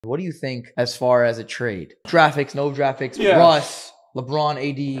What do you think as far as a trade? Draft picks, no draft picks, Yeah. Russ, LeBron,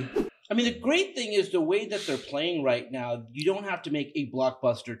 AD. I mean, the great thing is the way that they're playing right now, you don't have to make a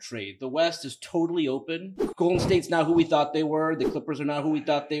blockbuster trade. The West is totally open. Golden State's not who we thought they were. The Clippers are not who we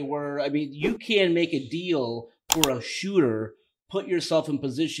thought they were. I mean, you can make a deal for a shooter, put yourself in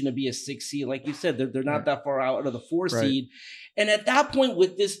position to be a 6 seed. Like you said, they're not that far out of the 4 seed. And at that point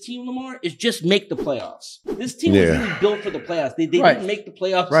with this team, Lamar, is just make the playoffs. This team was really built for the playoffs. They didn't make the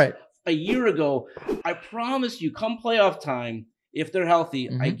playoffs a year ago. I promise you, come playoff time, if they're healthy,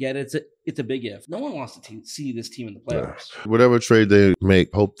 I get it. It's a big if. No one wants to see this team in the playoffs. Whatever trade they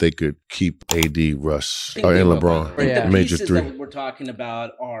make, hope they could keep AD, Russ, and LeBron. The major pieces three that we're talking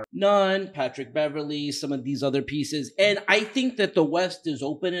about are Nunn, Patrick Beverley, some of these other pieces. And I think that the West is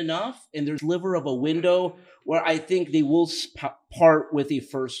open enough and there's a sliver of a window where I think they will part with a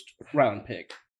first round pick.